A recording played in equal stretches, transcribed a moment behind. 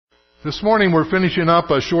This morning we're finishing up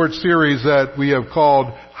a short series that we have called,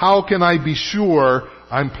 How Can I Be Sure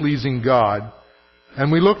I'm Pleasing God?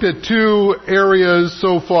 And we looked at two areas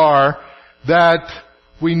so far that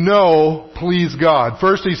we know please God.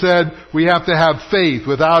 First he said we have to have faith.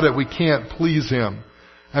 Without it we can't please Him.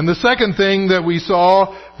 And the second thing that we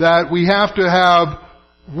saw, that we have to have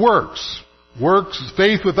works.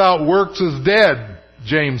 Faith without works is dead,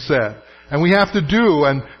 James said. And we have to do,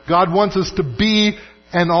 and God wants us to be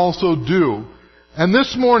and also do. And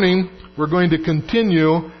this morning, we're going to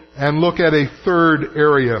continue and look at a third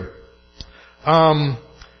area.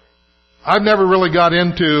 I've never really got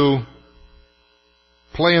into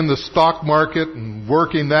playing the stock market and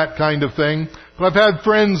working that kind of thing, but I've had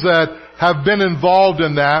friends that have been involved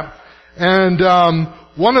in that. And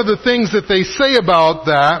one of the things that they say about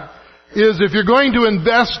that is if you're going to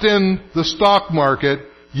invest in the stock market,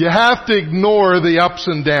 you have to ignore the ups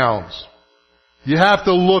and downs. You have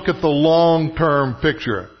to look at the long-term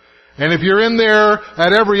picture. And if you're in there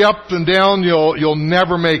at every up and down, you'll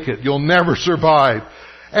never make it. You'll never survive.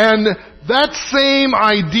 And that same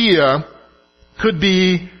idea could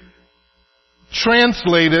be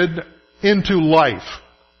translated into life.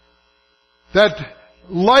 That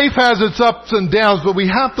life has its ups and downs, but we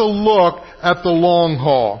have to look at the long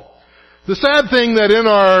haul. The sad thing that in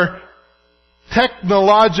our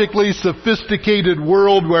technologically sophisticated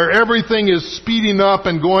world where everything is speeding up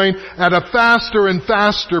and going at a faster and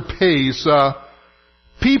faster pace,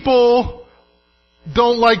 people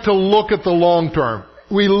don't like to look at the long term.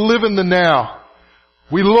 We live in the now.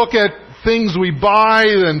 We look at things we buy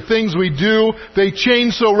and things we do. They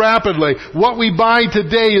change so rapidly. What we buy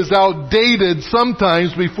today is outdated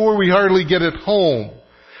sometimes before we hardly get it home.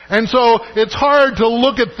 And so it's hard to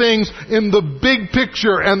look at things in the big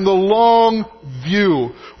picture and the long view.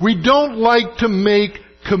 We don't like to make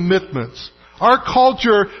commitments. Our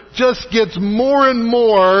culture just gets more and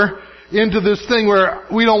more into this thing where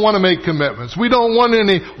we don't want to make commitments. We don't want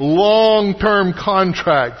any long-term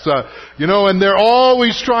contracts, and they're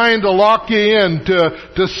always trying to lock you in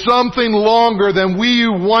to something longer than we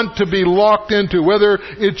want to be locked into, whether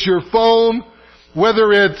it's your phone,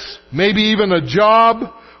 whether it's maybe even a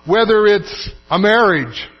job, whether it's a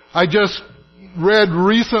marriage. I just read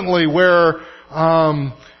recently where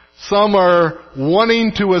some are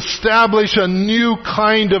wanting to establish a new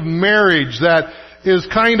kind of marriage that is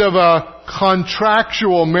kind of a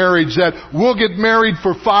contractual marriage, that we'll get married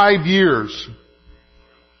for 5 years.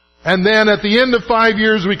 And then at the end of 5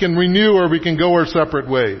 years we can renew or we can go our separate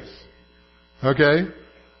ways. Okay?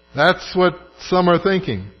 That's what some are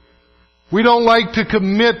thinking. We don't like to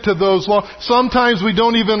commit to those laws. Sometimes we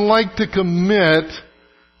don't even like to commit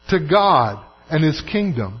to God and His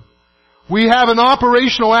kingdom. We have an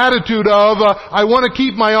operational attitude of, I want to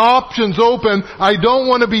keep my options open. I don't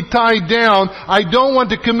want to be tied down. I don't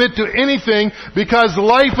want to commit to anything because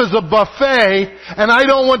life is a buffet and I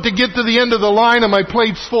don't want to get to the end of the line and my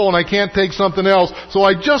plate's full and I can't take something else. So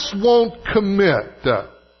I just won't commit. The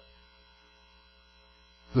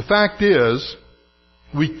fact is,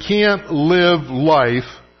 we can't live life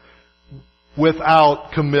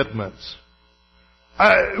without commitments.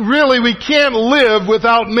 Really, we can't live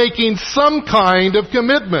without making some kind of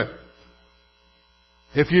commitment.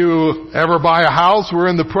 If you ever buy a house, we're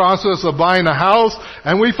in the process of buying a house,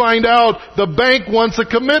 and we find out the bank wants a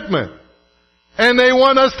commitment. And they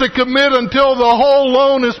want us to commit until the whole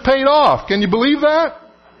loan is paid off. Can you believe that?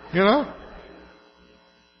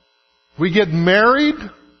 We get married,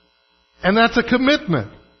 and that's a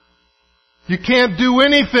commitment. You can't do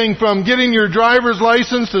anything from getting your driver's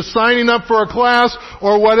license to signing up for a class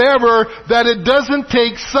or whatever that it doesn't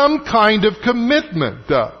take some kind of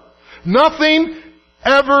commitment. Nothing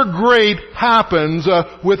ever great happens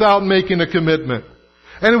without making a commitment.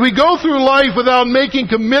 And if we go through life without making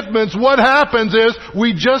commitments, what happens is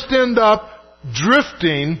we just end up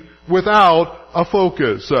drifting without a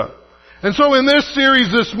focus. And so in this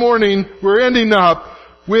series this morning, we're ending up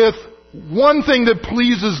with one thing that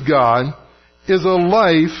pleases God is a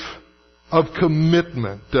life of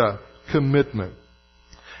commitment. Commitment.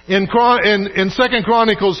 In 2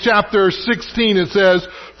 Chronicles chapter 16 it says,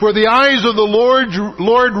 For the eyes of the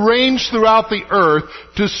Lord range throughout the earth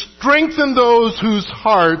to strengthen those whose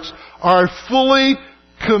hearts are fully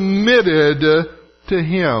committed to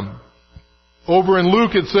Him. Over in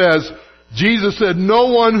Luke it says, Jesus said, No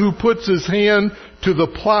one who puts his hand to the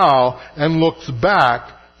plow and looks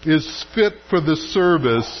back is fit for the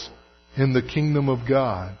service in the kingdom of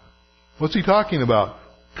God. What's he talking about?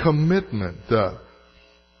 Commitment.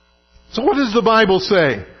 So what does the Bible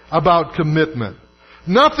say about commitment?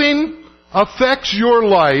 Nothing affects your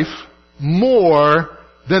life more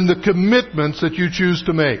than the commitments that you choose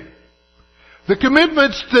to make. The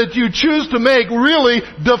commitments that you choose to make really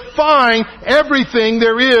define everything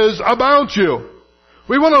there is about you.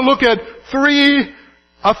 We want to look at 3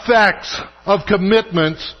 effects of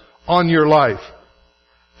commitments on your life.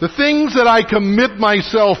 The things that I commit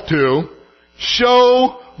myself to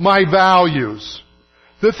show my values.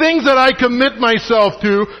 The things that I commit myself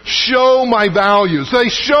to show my values. They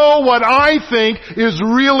show what I think is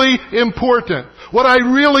really important, what I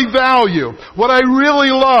really value, what I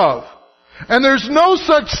really love. And there's no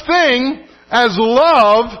such thing as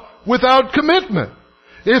love without commitment.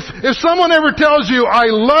 If someone ever tells you, I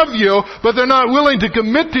love you, but they're not willing to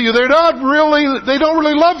commit to you, they don't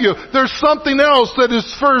really love you. There's something else that is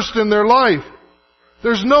first in their life.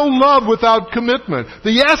 There's no love without commitment.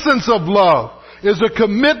 The essence of love is a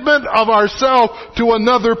commitment of ourselves to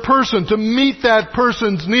another person, to meet that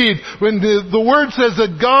person's need. When the Word says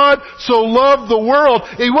that God so loved the world,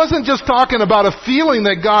 He wasn't just talking about a feeling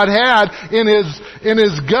that God had in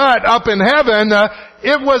His gut up in heaven.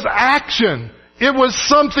 It was action. It was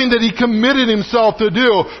something that He committed Himself to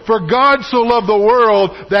do. For God so loved the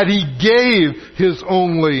world that He gave His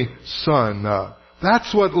only Son. That's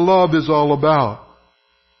what love is all about.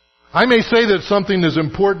 I may say that something is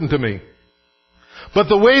important to me, but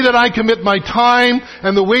the way that I commit my time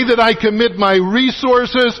and the way that I commit my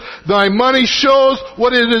resources, my money shows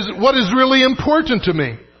what is really important to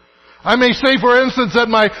me. I may say, for instance, that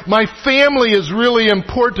my family is really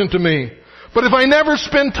important to me. But if I never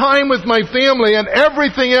spend time with my family and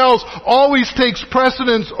everything else always takes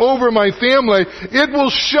precedence over my family, it will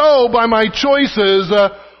show by my choices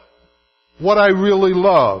what I really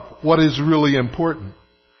love, what is really important.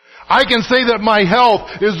 I can say that my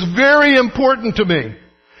health is very important to me.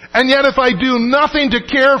 And yet if I do nothing to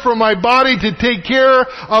care for my body, to take care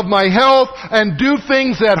of my health, and do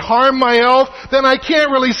things that harm my health, then I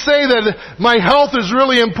can't really say that my health is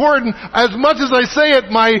really important. As much as I say it,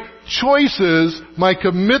 my choices, my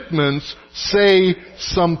commitments say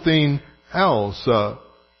something else.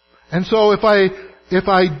 And so if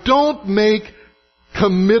I don't make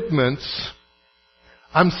commitments,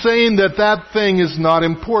 I'm saying that thing is not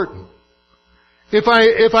important. If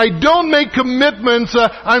I don't make commitments,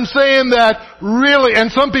 I'm saying that really,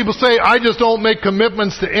 and some people say, I just don't make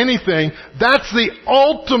commitments to anything. That's the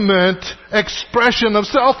ultimate expression of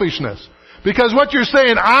selfishness. Because what you're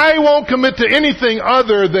saying, I won't commit to anything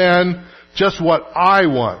other than just what I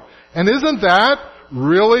want. And isn't that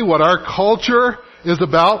really what our culture is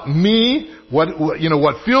about? Me,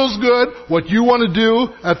 what feels good, what you want to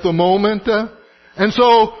do at the moment. And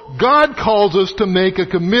so God calls us to make a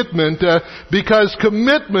commitment because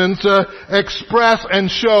commitments express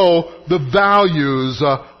and show the values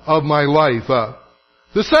of my life.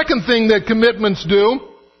 The second thing that commitments do,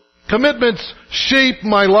 commitments shape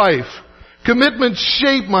my life. Commitments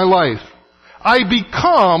shape my life. I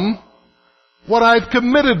become what I've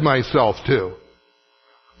committed myself to.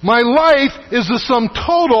 My life is the sum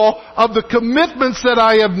total of the commitments that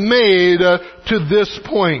I have made to this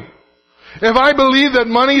point. If I believe that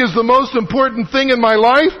money is the most important thing in my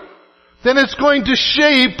life, then it's going to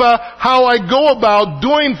shape how I go about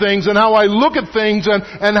doing things and how I look at things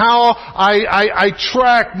and how I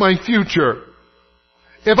track my future.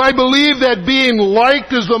 If I believe that being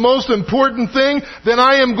liked is the most important thing, then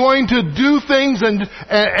I am going to do things and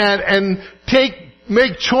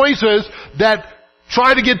make choices that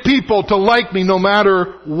try to get people to like me no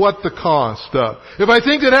matter what the cost. If I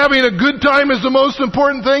think that having a good time is the most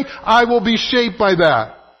important thing, I will be shaped by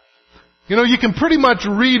that. You can pretty much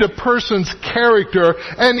read a person's character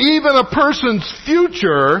and even a person's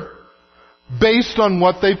future based on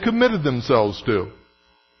what they've committed themselves to.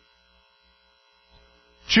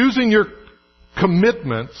 Choosing your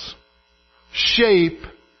commitments shape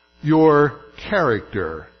your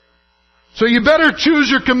character. So you better choose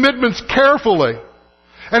your commitments carefully.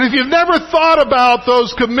 And if you've never thought about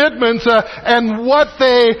those commitments and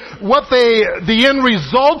the end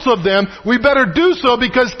results of them, we better do so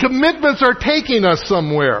because commitments are taking us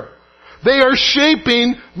somewhere. They are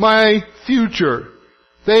shaping my future.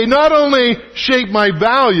 They not only shape my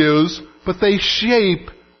values, but they shape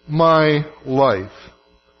my life.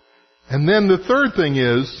 And then the third thing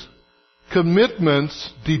is,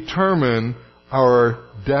 commitments determine our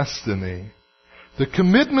destiny. The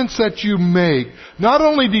commitments that you make not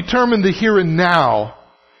only determine the here and now,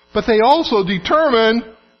 but they also determine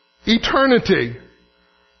eternity.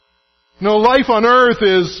 Life on earth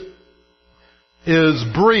is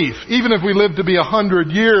brief. Even if we live to be 100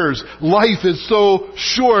 years, life is so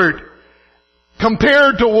short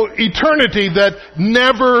compared to eternity that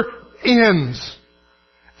never ends.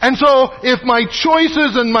 And so, if my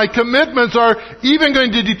choices and my commitments are even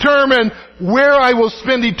going to determine where I will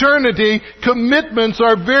spend eternity, commitments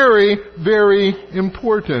are very, very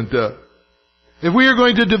important. If we are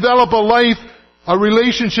going to develop a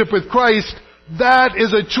relationship with Christ, that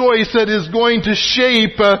is a choice that is going to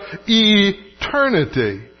shape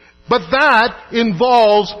eternity. But that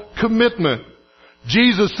involves commitment.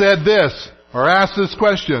 Jesus said this, or asked this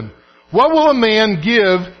question, what will a man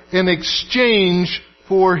give in exchange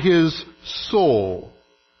for his soul?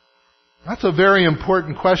 That's a very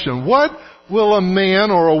important question. What will a man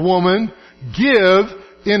or a woman give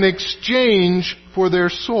in exchange for their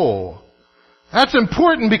soul? That's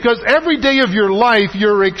important because every day of your life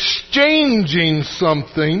you're exchanging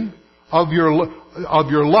something of your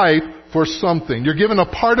life for something. You're given a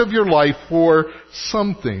part of your life for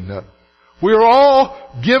something. We're all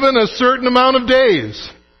given a certain amount of days.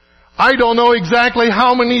 I don't know exactly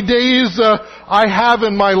how many days I have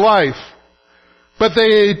in my life, but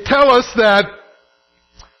they tell us that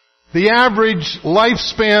the average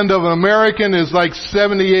lifespan of an American is like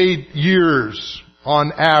 78 years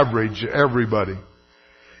on average, everybody.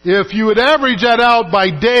 If you would average that out by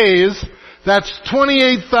days, that's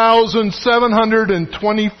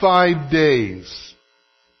 28,725 days.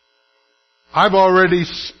 I've already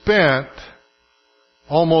spent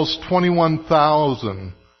almost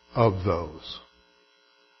 21,000 of those.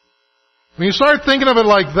 When you start thinking of it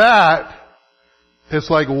like that, it's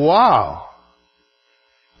like, wow.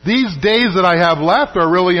 These days that I have left are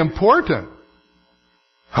really important.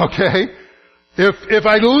 Okay? If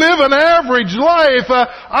I live an average life,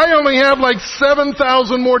 I only have like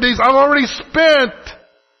 7,000 more days. I've already spent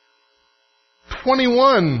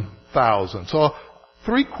 21,000. So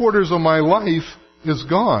 3/4 of my life is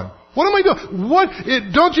gone. What am I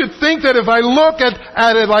doing? Don't you think that if I look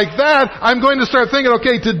at it like that, I'm going to start thinking,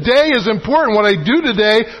 okay, today is important, what I do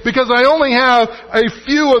today, because I only have a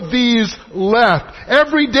few of these left.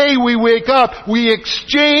 Every day we wake up, we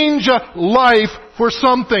exchange life for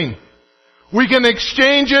something. We can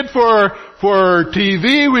exchange it for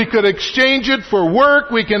TV, we could exchange it for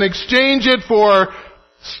work, we can exchange it for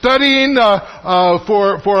studying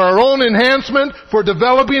for our own enhancement, for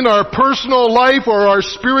developing our personal life or our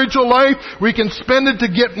spiritual life. We can spend it to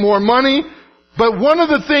get more money. But one of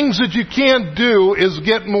the things that you can't do is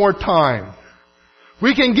get more time.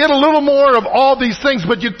 We can get a little more of all these things,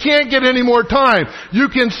 but you can't get any more time. You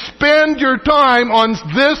can spend your time on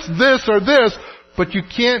this, or this, but you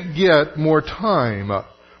can't get more time.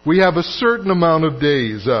 We have a certain amount of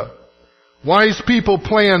days. Wise people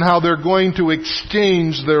plan how they're going to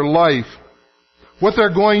exchange their life, what they're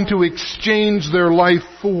going to exchange their life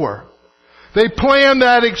for. They plan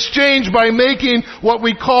that exchange by making what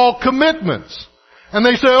we call commitments. And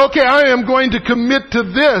they say, okay, I am going to commit to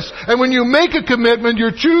this. And when you make a commitment,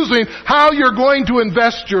 you're choosing how you're going to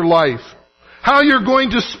invest your life, how you're going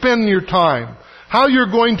to spend your time, how you're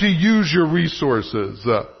going to use your resources.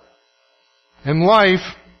 In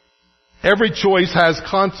life, every choice has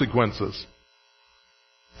consequences.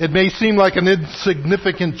 It may seem like an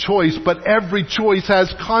insignificant choice, but every choice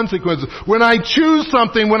has consequences. When I choose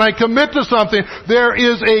something, when I commit to something, there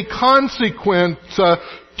is a consequence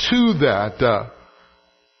to that.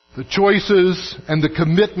 The choices and the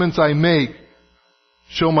commitments I make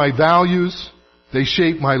show my values, they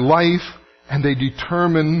shape my life, and they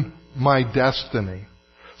determine my destiny.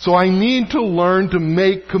 So I need to learn to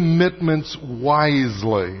make commitments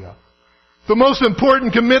wisely. The most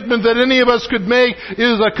important commitment that any of us could make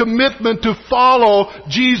is a commitment to follow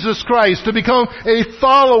Jesus Christ, to become a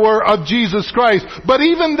follower of Jesus Christ. But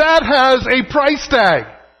even that has a price tag.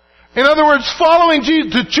 In other words, following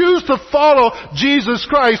Jesus, to choose to follow Jesus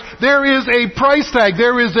Christ, there is a price tag,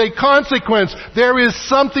 there is a consequence, there is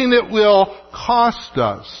something that will cost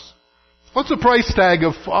us. What's the price tag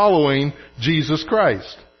of following Jesus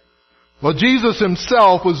Christ? Well, Jesus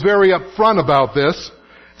himself was very upfront about this.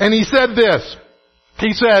 And he said this.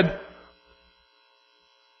 He said,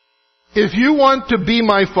 if you want to be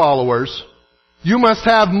my followers, you must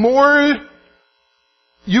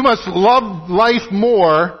love life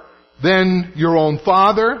more than your own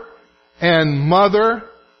father and mother,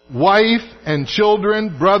 wife and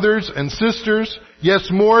children, brothers and sisters, yes,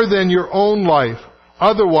 more than your own life.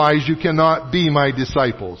 Otherwise, you cannot be my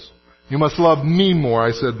disciples. You must love me more.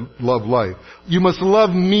 I said love life. You must love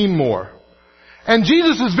me more. And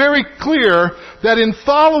Jesus is very clear that in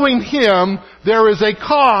following Him, there is a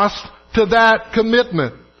cost to that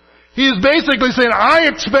commitment. He is basically saying, I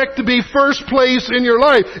expect to be first place in your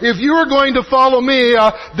life. If you are going to follow me,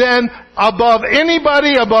 then above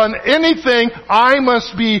anybody, above anything, I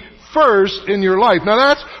must be first in your life. Now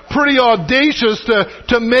that's pretty audacious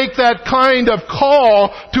to make that kind of call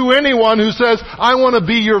to anyone who says, I want to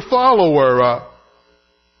be your follower.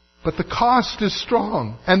 But the cost is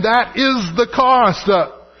strong. And that is the cost.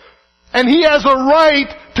 And He has a right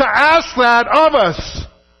to ask that of us.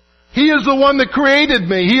 He is the one that created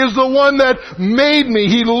me. He is the one that made me.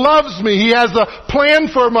 He loves me. He has a plan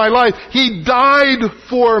for my life. He died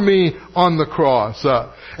for me on the cross.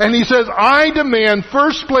 And He says, I demand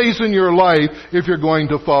first place in your life if you're going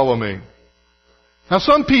to follow me. Now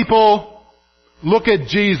some people look at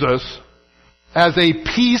Jesus as a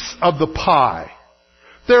piece of the pie.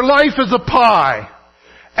 Their life is a pie.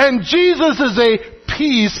 And Jesus is a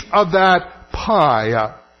piece of that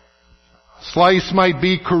pie. Slice might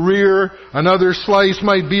be career, another slice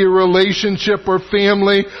might be a relationship or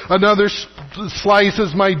family, another slice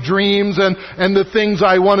is my dreams and the things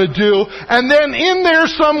I want to do. And then in there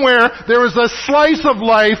somewhere, there is a slice of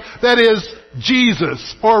life that is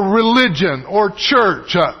Jesus or religion or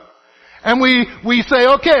church. And we say,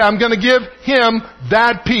 okay, I'm going to give Him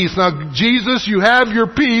that piece. Now, Jesus, you have your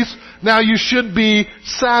piece. Now you should be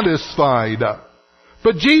satisfied.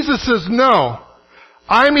 But Jesus says, no.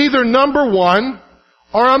 I'm either number one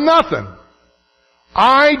or I'm nothing.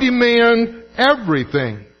 I demand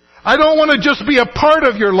everything. I don't want to just be a part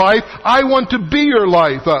of your life. I want to be your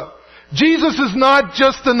life. Jesus is not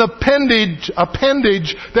just an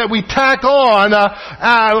appendage that we tack on,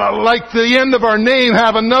 like the end of our name,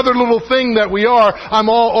 have another little thing that we are. I'm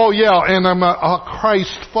a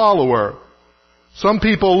Christ follower. Some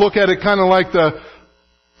people look at it kind of like the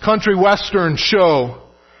country western show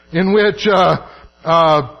in which,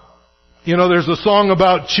 there's a song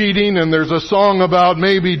about cheating and there's a song about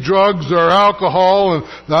maybe drugs or alcohol and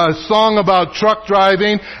a song about truck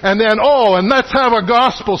driving and then, and let's have a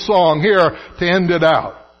gospel song here to end it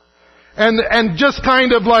out. And just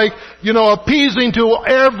kind of like, appeasing to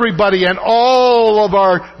everybody and all of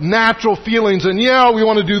our natural feelings and we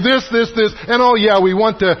want to do this, and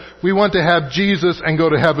we want to have Jesus and go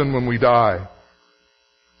to heaven when we die.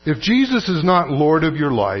 If Jesus is not Lord of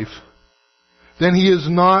your life, then He is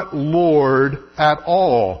not Lord at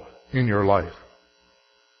all in your life.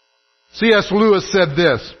 C.S. Lewis said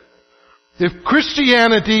this, if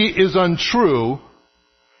Christianity is untrue,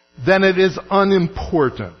 then it is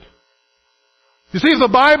unimportant. You see, if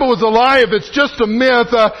the Bible is a lie, if it's just a myth,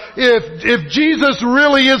 if Jesus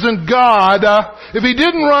really isn't God, if He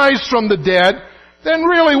didn't rise from the dead, then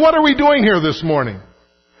really what are we doing here this morning?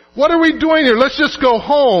 What are we doing here? Let's just go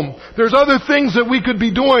home. There's other things that we could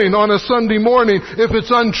be doing on a Sunday morning if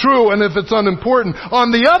it's untrue and if it's unimportant.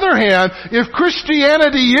 On the other hand, if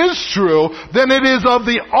Christianity is true, then it is of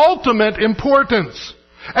the ultimate importance.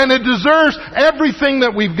 And it deserves everything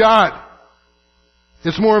that we've got.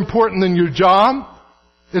 It's more important than your job.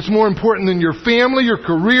 It's more important than your family, your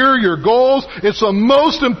career, your goals. It's the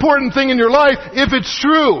most important thing in your life if it's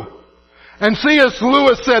true. And C.S.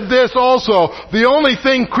 Lewis said this also, the only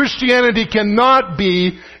thing Christianity cannot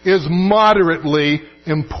be is moderately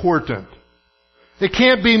important. It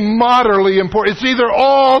can't be moderately important. It's either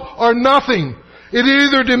all or nothing. It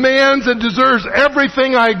either demands and deserves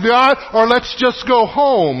everything I got or let's just go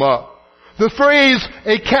home. The phrase,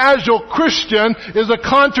 a casual Christian, is a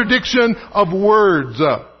contradiction of words.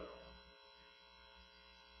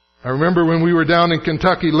 I remember when we were down in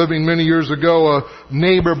Kentucky living many years ago, a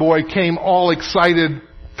neighbor boy came all excited,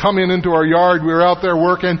 coming into our yard. We were out there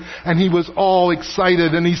working, and he was all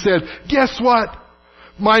excited, and he said, guess what?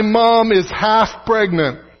 My mom is half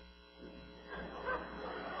pregnant.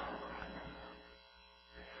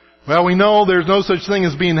 Well, we know there's no such thing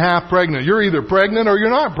as being half pregnant. You're either pregnant or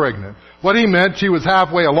you're not pregnant. What he meant, she was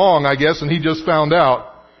halfway along, I guess, and he just found out.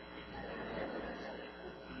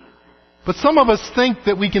 But some of us think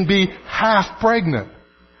that we can be half pregnant,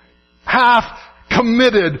 half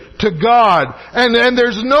committed to God. And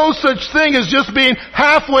there's no such thing as just being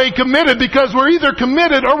halfway committed because we're either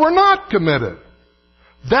committed or we're not committed.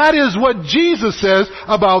 That is what Jesus says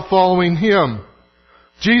about following Him.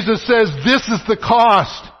 Jesus says this is the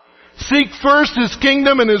cost. Seek first His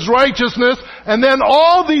kingdom and His righteousness, and then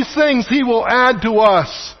all these things He will add to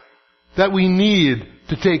us that we need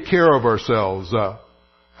to take care of ourselves.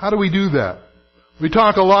 How do we do that? We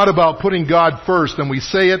talk a lot about putting God first, and we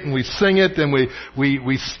say it and we sing it and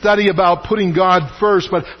we study about putting God first,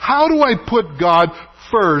 but how do I put God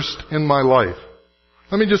first in my life?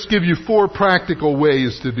 Let me just give you 4 practical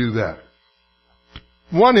ways to do that.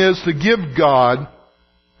 One is to give God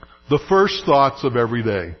the first thoughts of every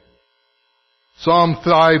day. Psalm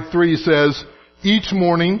 5:3 says, each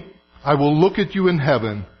morning I will look at you in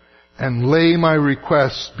heaven and lay my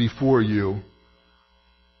requests before you.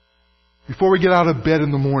 before we get out of bed in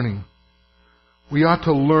the morning, we ought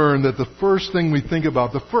to learn that the first thing we think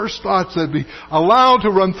about, the first thoughts that we allow to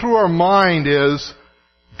run through our mind is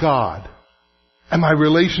God and my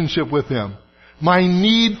relationship with Him, my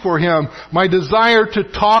need for Him, my desire to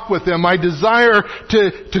talk with Him, my desire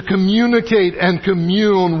to communicate and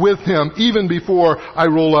commune with Him even before I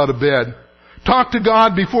roll out of bed. Talk to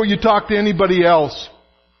God before you talk to anybody else.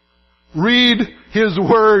 Read His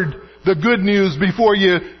Word, the good news, before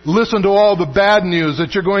you listen to all the bad news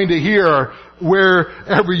that you're going to hear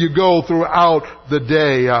wherever you go throughout the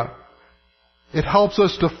day. It helps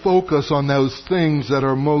us to focus on those things that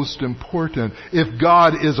are most important if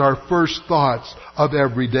God is our first thoughts of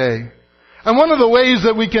every day. And one of the ways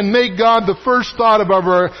that we can make God the first thought of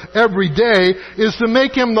our every day is to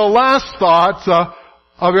make Him the last thoughts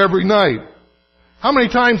of every night. How many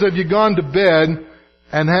times have you gone to bed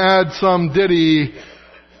and had some ditty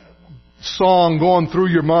song going through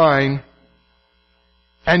your mind,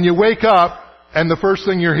 and you wake up and the first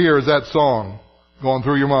thing you hear is that song going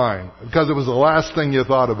through your mind because it was the last thing you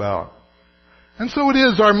thought about? And so it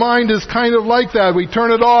is, our mind is kind of like that. We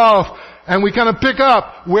turn it off and we kind of pick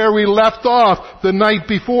up where we left off the night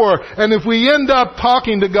before. And if we end up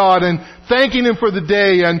talking to God and thanking Him for the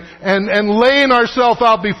day and laying ourselves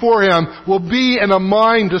out before Him, we'll be in a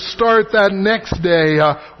mind to start that next day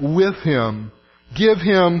with Him. Give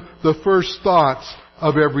Him the first thoughts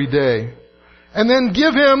of every day. And then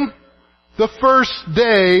give Him the first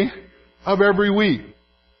day of every week.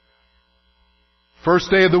 First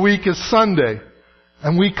day of the week is Sunday.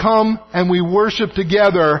 And we come and we worship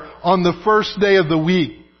together on the first day of the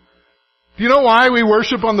week. Do you know why we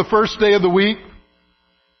worship on the first day of the week?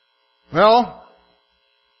 Well,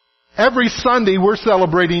 every Sunday we're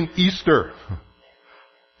celebrating Easter.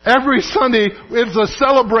 Every Sunday it's a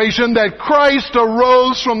celebration that Christ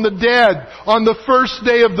arose from the dead on the first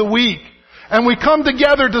day of the week. And we come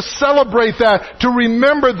together to celebrate that, to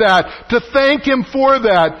remember that, to thank Him for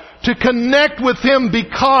that, to connect with Him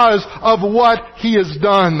because of what He has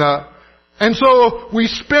done. And so we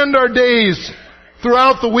spend our days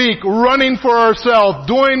throughout the week running for ourselves,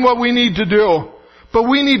 doing what we need to do. But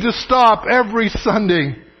we need to stop every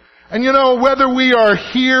Sunday. And you know, whether we are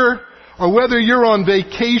here or whether you're on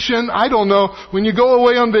vacation, I don't know. When you go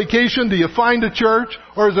away on vacation, do you find a church?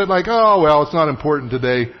 Or is it like, oh, well, it's not important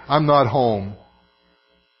today. I'm not home.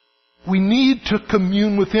 We need to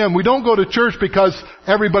commune with Him. We don't go to church because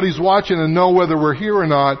everybody's watching and know whether we're here or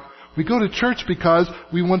not. We go to church because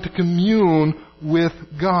we want to commune with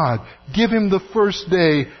God. Give Him the first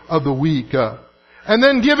day of the week. And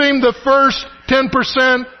then give Him the first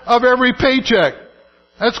 10% of every paycheck.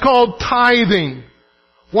 That's called tithing.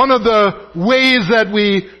 One of the ways that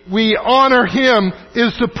we honor Him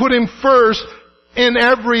is to put Him first in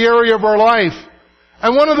every area of our life.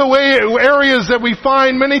 And one of the areas that we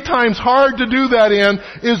find many times hard to do that in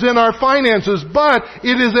is in our finances, but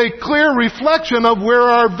it is a clear reflection of where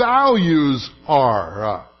our values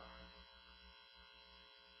are.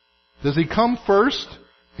 Does He come first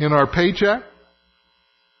in our paycheck?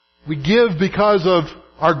 We give because of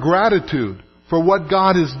our gratitude for what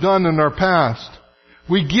God has done in our past.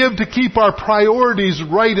 We give to keep our priorities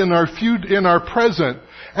right in our present.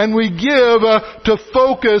 And we give to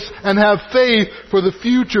focus and have faith for the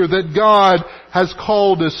future that God has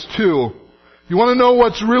called us to. You want to know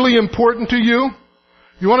what's really important to you?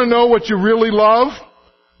 You want to know what you really love?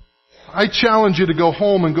 I challenge you to go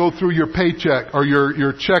home and go through your paycheck or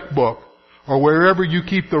your checkbook or wherever you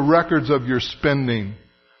keep the records of your spending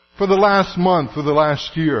for the last month, for the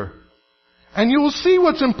last year. And you will see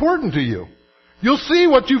what's important to you. You'll see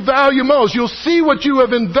what you value most. You'll see what you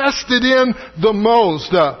have invested in the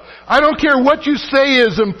most. I don't care what you say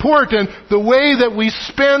is important. The way that we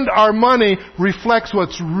spend our money reflects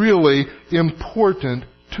what's really important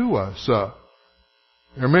to us.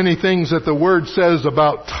 There are many things that the Word says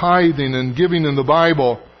about tithing and giving in the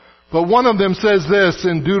Bible. But one of them says this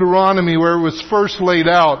in Deuteronomy where it was first laid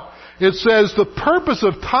out. It says the purpose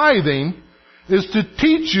of tithing is to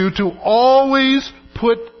teach you to always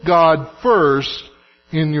put God first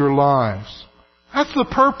in your lives. That's the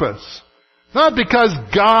purpose. Not because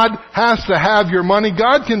God has to have your money.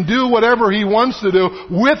 God can do whatever He wants to do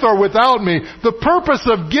with or without me. The purpose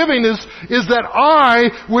of giving is that I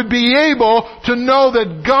would be able to know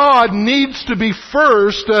that God needs to be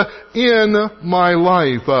first in my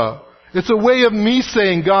life. It's a way of me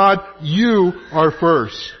saying, God, you are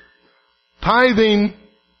first. Tithing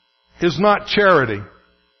is not charity.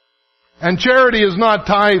 And charity is not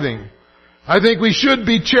tithing. I think we should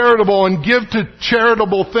be charitable and give to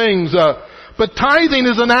charitable things. But tithing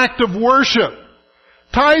is an act of worship.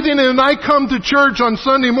 Tithing, and I come to church on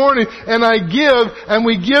Sunday morning and I give, and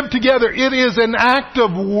we give together. It is an act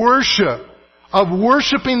of worship, of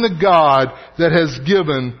worshiping the God that has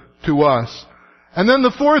given to us. And then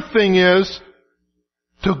the fourth thing is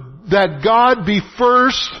that God be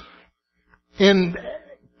first in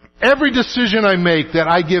every decision I make, that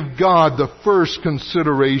I give God the first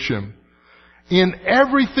consideration. In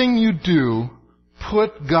everything you do,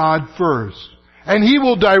 put God first. And He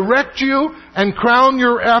will direct you and crown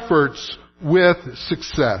your efforts with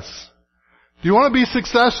success. Do you want to be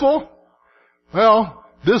successful? Well,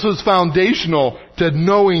 this is foundational to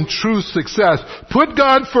knowing true success. Put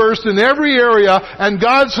God first in every area, and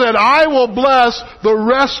God said, I will bless the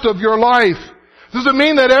rest of your life. Does it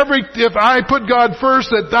mean that if I put God first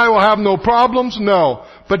that I will have no problems? No.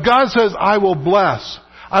 But God says, I will bless.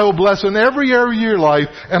 I will bless in every area of your life,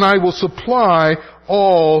 and I will supply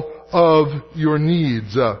all of your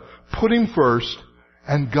needs. Put Him first,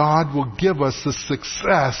 and God will give us the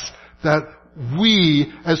success that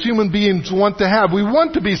we as human beings want to have. We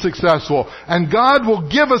want to be successful, and God will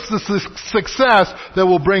give us the success that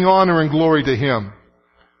will bring honor and glory to Him.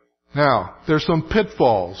 Now, there's some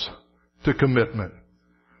pitfalls to commitment.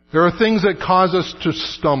 There are things that cause us to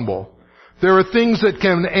stumble. There are things that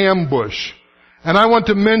can ambush. And I want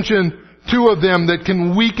to mention two of them that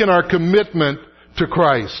can weaken our commitment to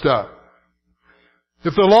Christ.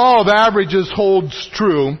 If the law of averages holds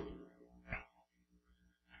true,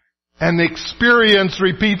 and the experience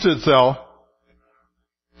repeats itself,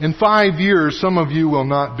 in 5 years some of you will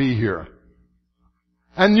not be here.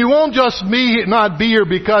 And you won't just not be here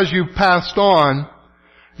because you've passed on.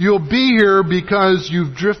 You'll be here because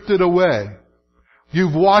you've drifted away.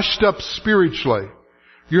 You've washed up spiritually.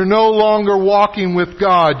 You're no longer walking with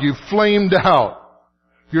God. You've flamed out.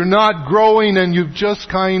 You're not growing, and you've just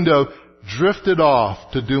kind of drifted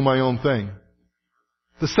off to do my own thing.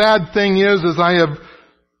 The sad thing is, as I have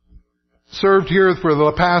served here for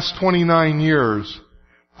the past 29 years,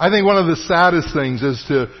 I think one of the saddest things is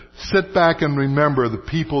to sit back and remember the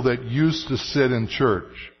people that used to sit in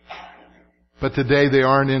church. But today they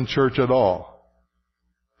aren't in church at all.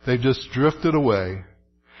 They've just drifted away.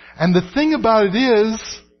 And the thing about it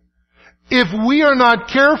is, if we are not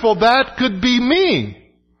careful, that could be me.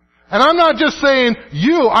 And I'm not just saying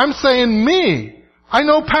you, I'm saying me. I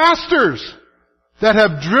know pastors that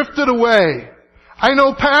have drifted away. I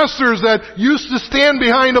know pastors that used to stand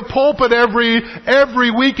behind a pulpit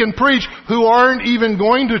every week and preach who aren't even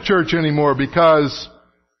going to church anymore because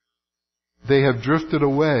they have drifted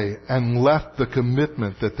away and left the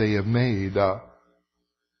commitment that they have made.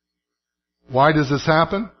 Why does this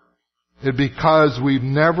happen? It's because we've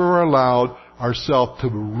never allowed ourselves to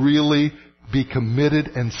really be committed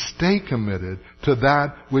and stay committed to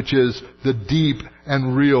that which is the deep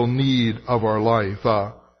and real need of our life.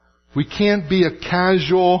 We can't be a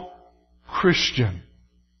casual Christian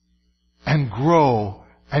and grow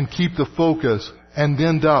and keep the focus and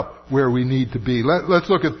end up where we need to be. Let's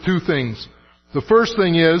look at two things. The first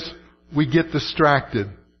thing is we get distracted.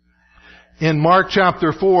 In Mark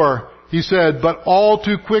chapter 4, He said, but all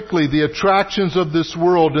too quickly the attractions of this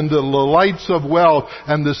world and the delights of wealth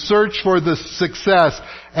and the search for the success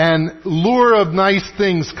and lure of nice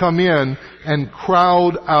things come in and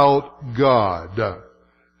crowd out God.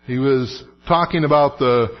 He was talking about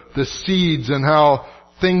the seeds and how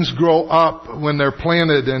things grow up when they're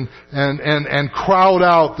planted and crowd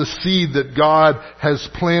out the seed that God has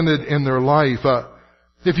planted in their life.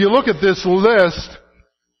 If you look at this list,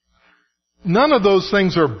 none of those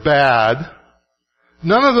things are bad.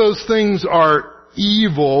 None of those things are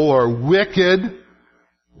evil or wicked.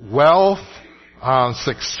 Wealth,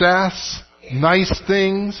 success, nice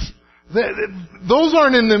things. Those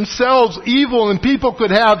aren't in themselves evil, and people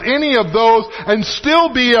could have any of those and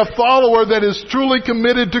still be a follower that is truly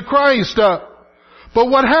committed to Christ. But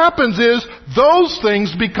what happens is those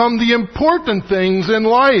things become the important things in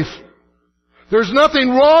life. There's nothing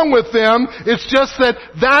wrong with them. It's just that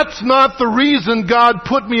that's not the reason God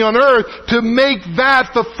put me on earth, to make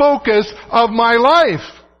that the focus of my life.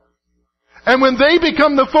 And when they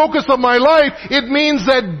become the focus of my life, it means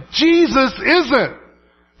that Jesus isn't.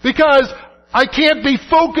 Because I can't be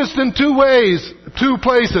focused in two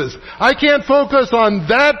places. I can't focus on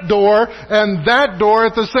that door and that door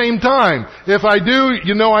at the same time. If I do,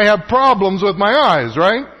 I have problems with my eyes,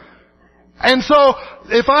 right? And so,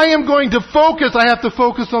 if I am going to focus, I have to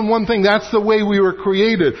focus on one thing. That's the way we were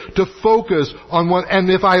created, to focus on one. And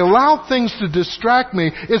if I allow things to distract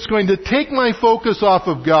me, it's going to take my focus off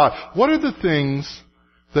of God. What are the things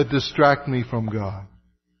that distract me from God?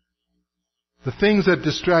 The things that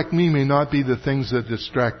distract me may not be the things that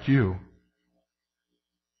distract you.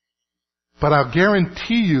 But I'll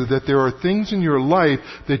guarantee you that there are things in your life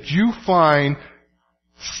that you find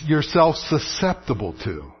yourself susceptible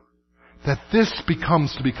to. That this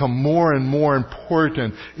becomes to become more and more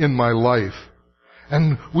important in my life.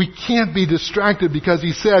 And we can't be distracted because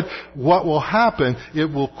he said, what will happen? It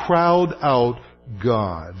will crowd out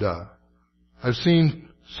God. I've seen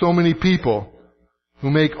so many people who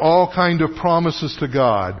make all kind of promises to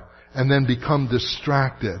God and then become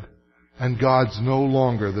distracted. And God's no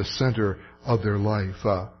longer the center of their life.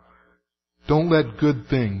 Don't let good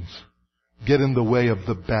things get in the way of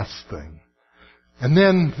the best thing. And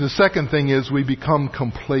then the second thing is we become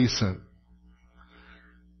complacent.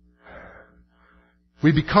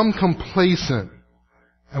 We become complacent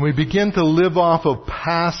and we begin to live off of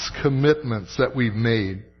past commitments that we've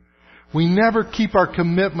made. We never keep our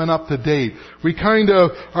commitment up to date. We kind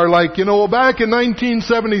of are like, well, back in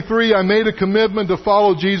 1973 I made a commitment to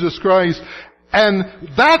follow Jesus Christ, and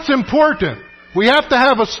that's important. We have to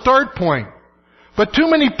have a start point. But too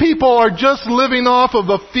many people are just living off of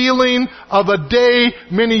a feeling of a day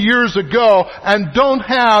many years ago and don't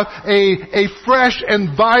have a fresh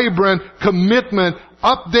and vibrant commitment,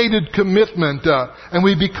 updated commitment, and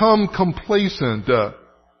we become complacent.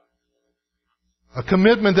 A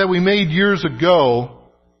commitment that we made years ago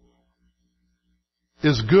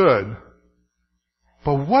is good.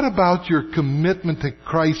 But what about your commitment to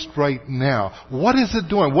Christ right now? What is it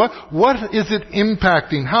doing? What is it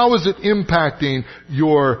impacting? How is it impacting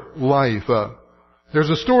your life? There's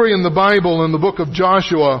a story in the Bible in the book of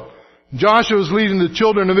Joshua. Joshua is leading the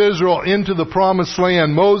children of Israel into the promised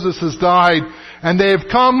land. Moses has died, and they have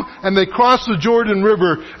come and they cross the Jordan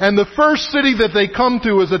River, and the first city that they come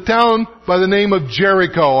to is a town by the name of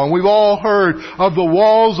Jericho. And we've all heard of the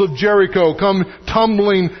walls of Jericho come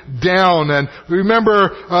tumbling down. And remember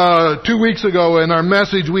 2 weeks ago in our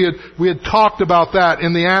message we had talked about that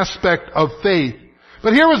in the aspect of faith.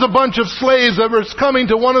 But here was a bunch of slaves that were coming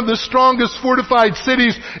to one of the strongest fortified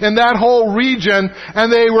cities in that whole region, and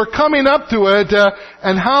they were coming up to it,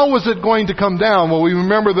 and how was it going to come down? Well, we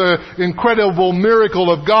remember the incredible miracle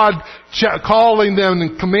of God calling them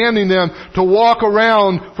and commanding them to walk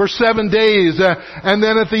around for 7 days, and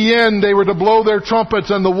then at the end they were to blow their trumpets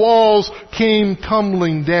and the walls came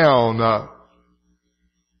tumbling down.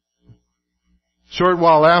 Short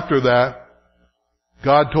while after that,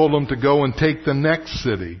 God told them to go and take the next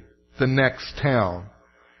city, the next town.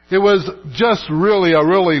 It was just really a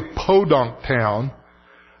really podunk town.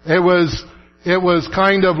 It was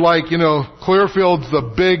kind of like, Clearfield's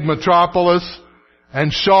the big metropolis,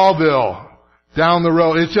 and Shawville down the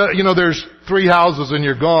road. It's just, there's 3 houses and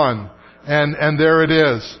you're gone. And there it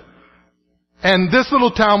is. And this little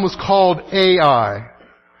town was called Ai.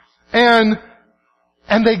 And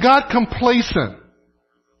they got complacent.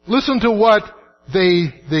 Listen to what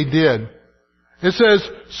they did. It says,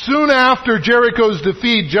 soon after Jericho's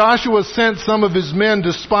defeat, Joshua sent some of his men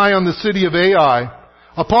to spy on the city of Ai.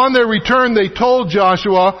 Upon their return, they told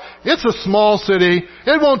Joshua, it's a small city.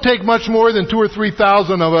 It won't take much more than 2,000 or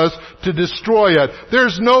 3,000 of us to destroy it.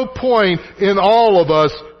 There's no point in all of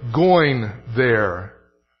us going there.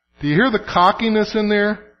 Do you hear the cockiness in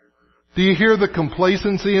there? Do you hear the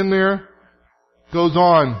complacency in there? Goes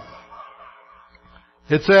on.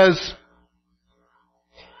 It says,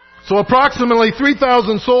 so approximately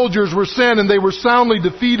 3,000 soldiers were sent and they were soundly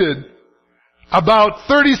defeated. About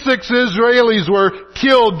 36 Israelis were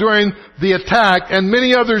killed during the attack and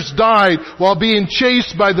many others died while being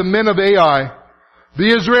chased by the men of Ai.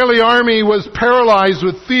 The Israeli army was paralyzed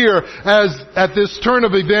with fear at this turn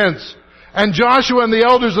of events. And Joshua and the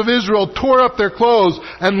elders of Israel tore up their clothes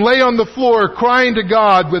and lay on the floor crying to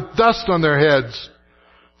God with dust on their heads.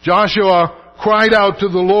 Joshua cried out to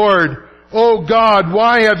the Lord, "Oh God,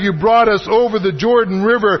 why have you brought us over the Jordan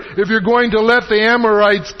River if you're going to let the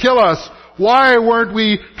Amorites kill us? Why weren't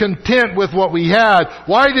we content with what we had?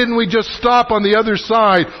 Why didn't we just stop on the other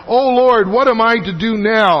side? Oh Lord, what am I to do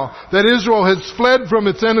now that Israel has fled from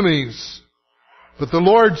its enemies?" But the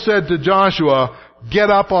Lord said to Joshua, "Get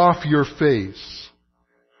up off your face."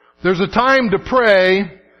 There's a time to pray,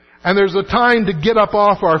 and there's a time to get up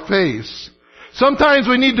off our face. Sometimes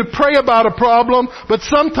we need to pray about a problem, but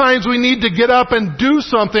sometimes we need to get up and do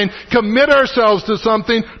something, commit ourselves to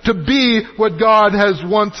something to be what God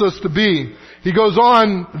wants us to be. He goes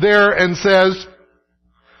on there and says,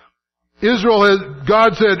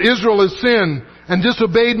 God said, Israel has sinned and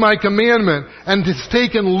disobeyed my commandment and has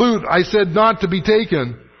taken loot I said not to be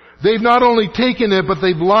taken. They've not only taken it, but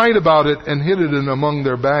they've lied about it and hid it in among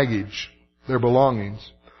their baggage, their belongings.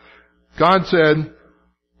 God said,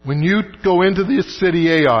 when you go into this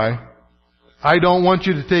city Ai, I don't want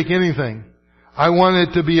you to take anything. I want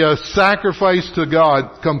it to be a sacrifice to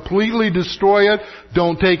God. Completely destroy it.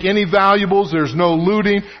 Don't take any valuables. There's no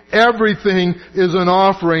looting. Everything is an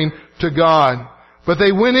offering to God. But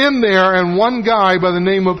they went in there, and one guy by the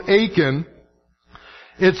name of Achan,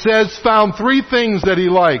 it says, found 3 things that he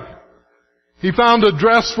liked. He found a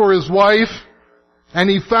dress for his wife, and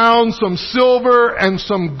he found some silver and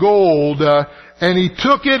some gold, and he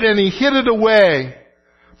took it and he hid it away.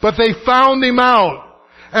 But they found him out.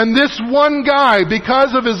 And this one guy,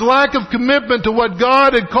 because of his lack of commitment to what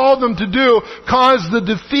God had called them to do, caused the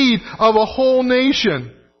defeat of a whole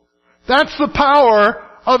nation. That's the power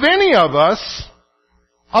of any of us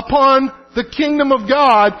upon the kingdom of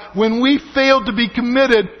God when we fail to be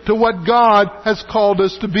committed to what God has called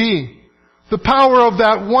us to be. The power of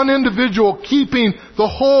that one individual keeping the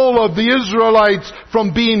whole of the Israelites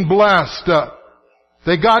from being blessed.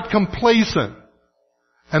 They got complacent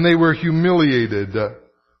and they were humiliated.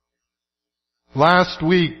 Last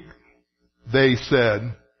week, they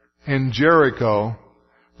said, in Jericho,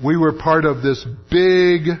 we were part of this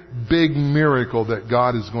big miracle that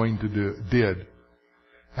God is going to did.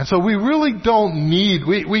 And so we really don't need,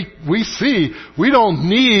 we don't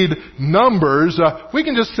need numbers. We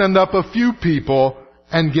can just send up a few people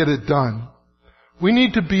and get it done. We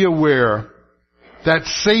need to be aware that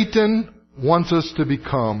Satan wants us to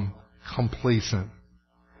become complacent.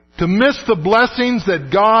 To miss the blessings that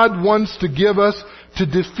God wants to give us, to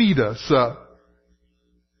defeat us.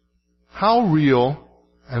 How real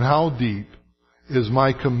and how deep is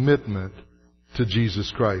my commitment to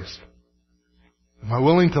Jesus Christ? Am I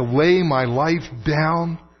willing to lay my life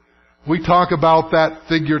down? We talk about that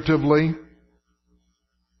figuratively.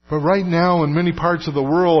 But right now in many parts of the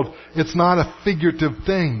world, it's not a figurative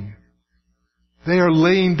thing. They are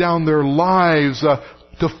laying down their lives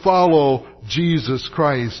to follow Jesus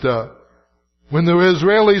Christ. When the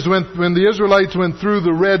Israelites went through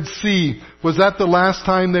the Red Sea, was that the last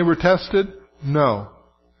time they were tested? No.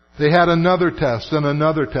 They had another test and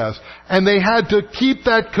another test. And they had to keep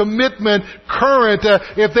that commitment current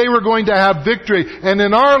if they were going to have victory. And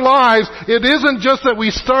in our lives, it isn't just that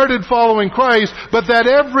we started following Christ, but that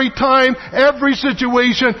every time, every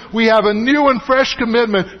situation, we have a new and fresh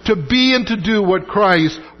commitment to be and to do what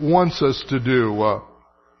Christ wants us to do.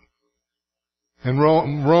 In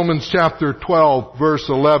Romans chapter 12, verse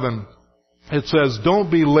 11, it says,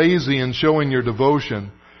 "Don't be lazy in showing your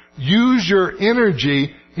devotion. Use your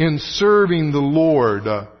energy in serving the Lord."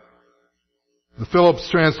 The Phillips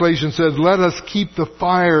translation says, "Let us keep the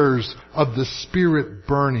fires of the Spirit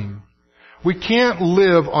burning." We can't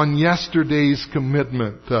live on yesterday's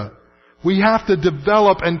commitment. We have to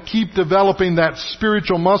develop and keep developing that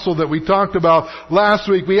spiritual muscle that we talked about last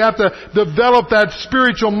week. We have to develop that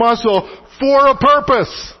spiritual muscle for a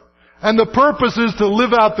purpose. And the purpose is to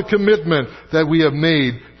live out the commitment that we have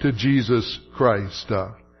made to Jesus Christ.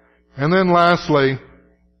 And then lastly,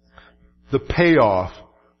 the payoff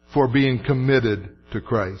for being committed to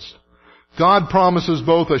Christ. God promises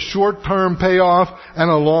both a short-term payoff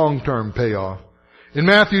and a long-term payoff. In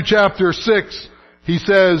Matthew chapter 6, He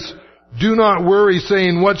says, "Do not worry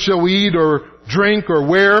saying, what shall we eat or drink or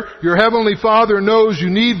wear? Your heavenly Father knows you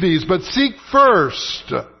need these, but seek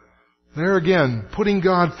first." There again, putting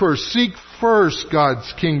God first. Seek first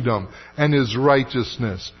God's kingdom and His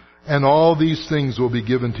righteousness, and all these things will be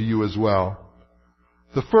given to you as well.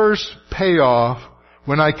 The first payoff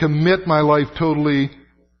when I commit my life totally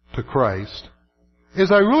to Christ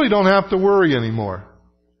is I really don't have to worry anymore.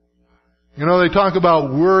 You know, they talk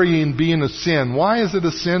about worrying being a sin. Why is it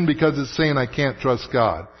a sin? Because it's saying I can't trust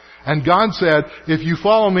God. And God said, if you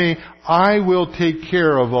follow me, I will take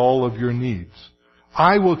care of all of your needs.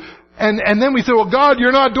 I will. And then we say, well, God,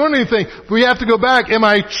 you're not doing anything. We have to go back. Am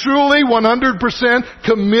I truly 100%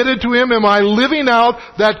 committed to Him? Am I living out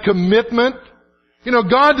that commitment? You know,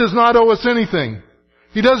 God does not owe us anything.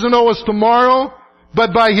 He doesn't owe us tomorrow.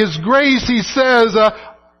 But by His grace, He says,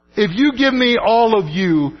 if you give me all of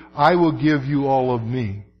you, I will give you all of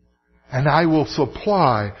me. And I will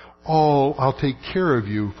supply all, I'll take care of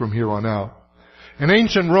you from here on out. In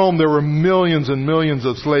ancient Rome, there were millions and millions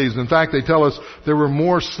of slaves. In fact, they tell us there were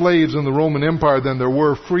more slaves in the Roman Empire than there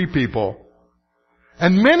were free people.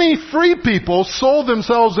 And many free people sold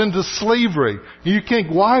themselves into slavery. You think,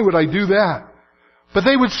 why would I do that? But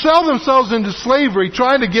they would sell themselves into slavery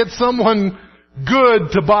trying to get someone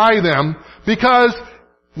good to buy them, because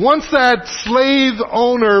once that slave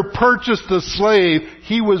owner purchased a slave,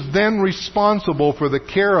 he was then responsible for the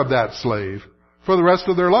care of that slave for the rest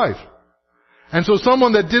of their life. And so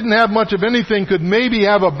someone that didn't have much of anything could maybe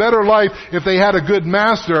have a better life if they had a good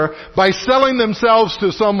master by selling themselves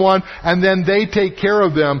to someone and then they take care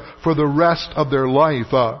of them for the rest of their life.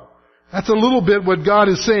 That's a little bit what God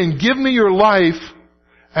is saying. Give me your life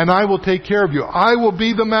and I will take care of you. I will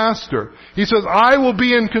be the master. He says, I will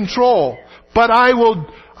be in control, but I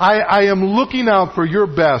am looking out for your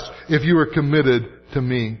best if you are committed to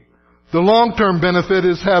me. The long-term benefit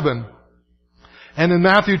is heaven. And in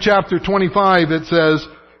Matthew chapter 25 it says,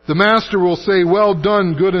 the master will say, well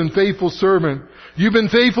done, good and faithful servant. You've been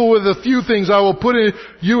faithful with a few things. I will put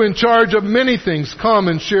you in charge of many things. Come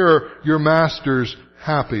and share your master's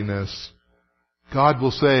happiness. God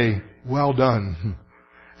will say, well done.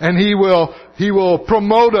 And He will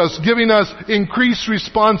promote us, giving us increased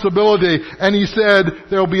responsibility. And He said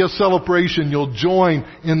there will be a celebration. You'll join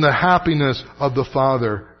in the happiness of the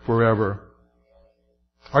Father forever.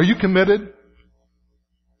 Are you committed?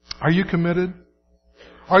 Are you committed?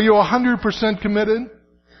 Are you 100% committed?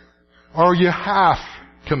 Or are you half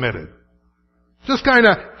committed? Just kind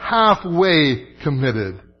of halfway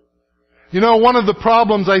committed. You know, one of the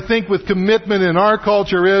problems I think with commitment in our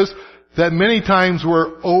culture is that many times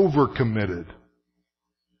we're overcommitted.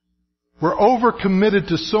 We're overcommitted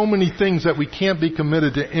to so many things that we can't be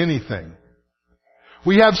committed to anything.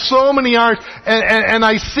 We have so many hours, and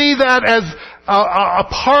I see that as a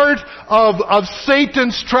part of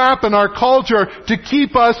Satan's trap in our culture to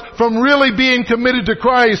keep us from really being committed to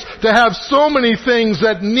Christ, to have so many things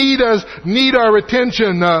that need our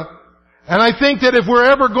attention. And I think that if we're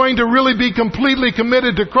ever going to really be completely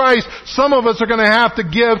committed to Christ, some of us are going to have to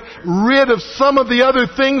get rid of some of the other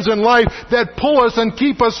things in life that pull us and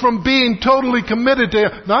keep us from being totally committed to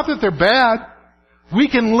Him. Not that they're bad. We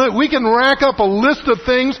can rack up a list of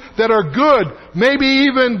things that are good, maybe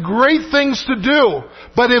even great things to do.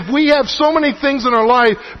 But if we have so many things in our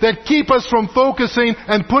life that keep us from focusing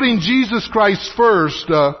and putting Jesus Christ first,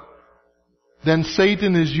 then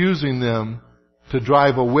Satan is using them to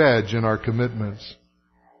drive a wedge in our commitments.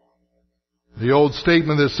 The old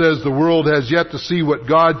statement that says the world has yet to see what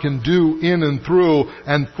God can do in and through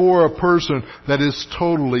and for a person that is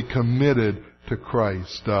totally committed to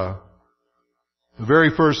Christ. The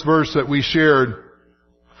very first verse that we shared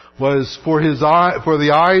was, for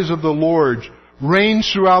the eyes of the Lord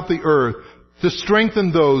range throughout the earth to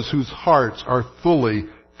strengthen those whose hearts are fully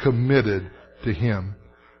committed to Him.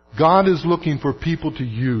 God is looking for people to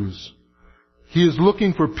use. He is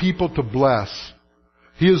looking for people to bless.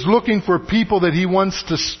 He is looking for people that He wants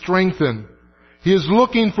to strengthen. He is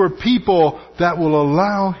looking for people that will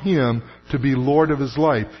allow Him to be Lord of his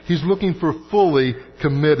life. He's looking for fully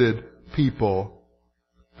committed people.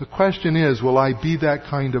 The question is, will I be that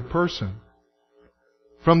kind of person?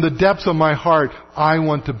 From the depths of my heart, I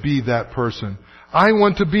want to be that person. I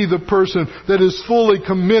want to be the person that is fully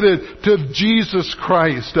committed to Jesus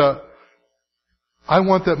Christ. I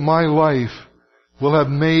want that my life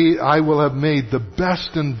I will have made the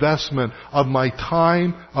best investment of my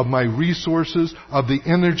time, of my resources, of the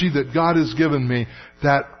energy that God has given me,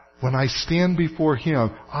 that when I stand before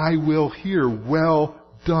Him, I will hear, well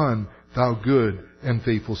done, thou good and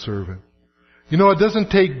faithful servant. You know, it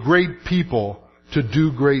doesn't take great people to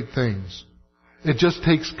do great things. It just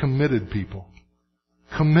takes committed people.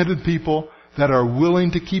 Committed people that are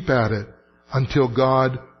willing to keep at it until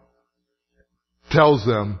God tells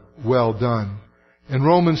them, well done. In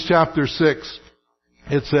Romans chapter 6,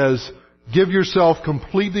 it says, give yourself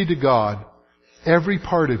completely to God, every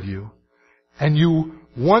part of you, and you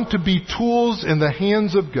want to be tools in the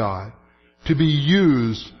hands of God to be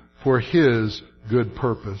used for His good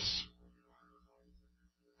purpose.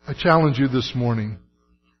 I challenge you this morning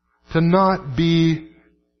to not be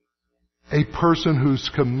a person whose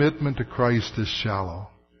commitment to Christ is shallow,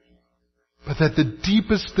 but that the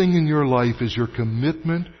deepest thing in your life is your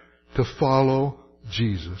commitment to follow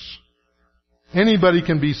Jesus. Anybody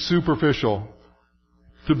can be superficial.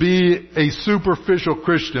 To be a superficial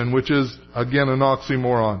Christian, which is, again, an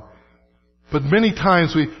oxymoron. But many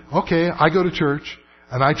times I go to church,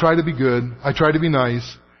 and I try to be good, I try to be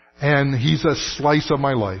nice, and He's a slice of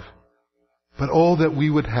my life. But that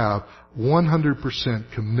we would have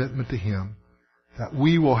 100% commitment to Him, that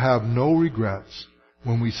we will have no regrets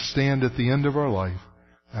when we stand at the end of our life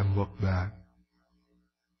and look back.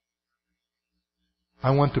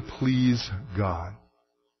 I want to please God.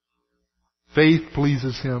 Faith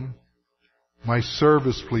pleases Him, my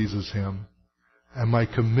service pleases Him, and my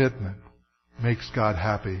commitment makes God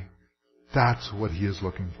happy. That's what He is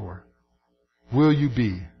looking for. Will you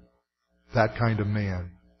be that kind of man,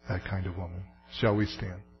 that kind of woman? Shall we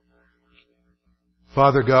stand?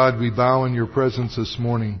 Father God, we bow in Your presence this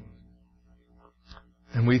morning.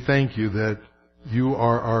 And we thank you that you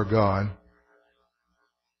are our God.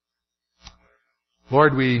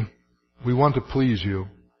 Lord, we want to please you.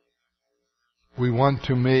 We want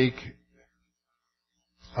to make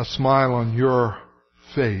a smile on your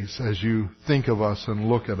face as you think of us and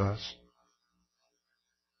look at us.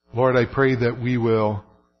 Lord, I pray that we will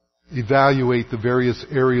evaluate the various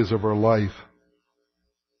areas of our life,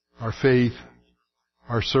 our faith,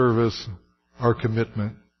 our service, our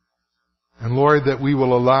commitment. And Lord, that we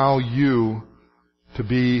will allow you to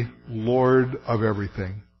be Lord of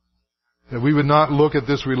everything. That we would not look at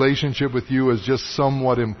this relationship with you as just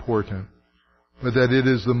somewhat important, but that it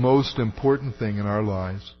is the most important thing in our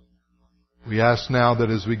lives. We ask now that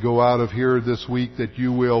as we go out of here this week, that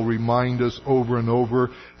you will remind us over and over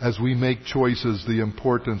as we make choices, the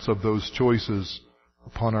importance of those choices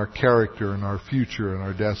upon our character and our future and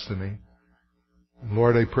our destiny. And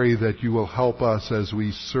Lord, I pray that you will help us as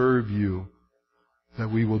we serve you, that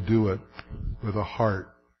we will do it with a heart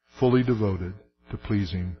fully devoted to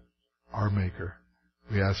pleasing our Maker.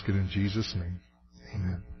 We ask it in Jesus' name.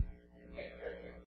 Amen.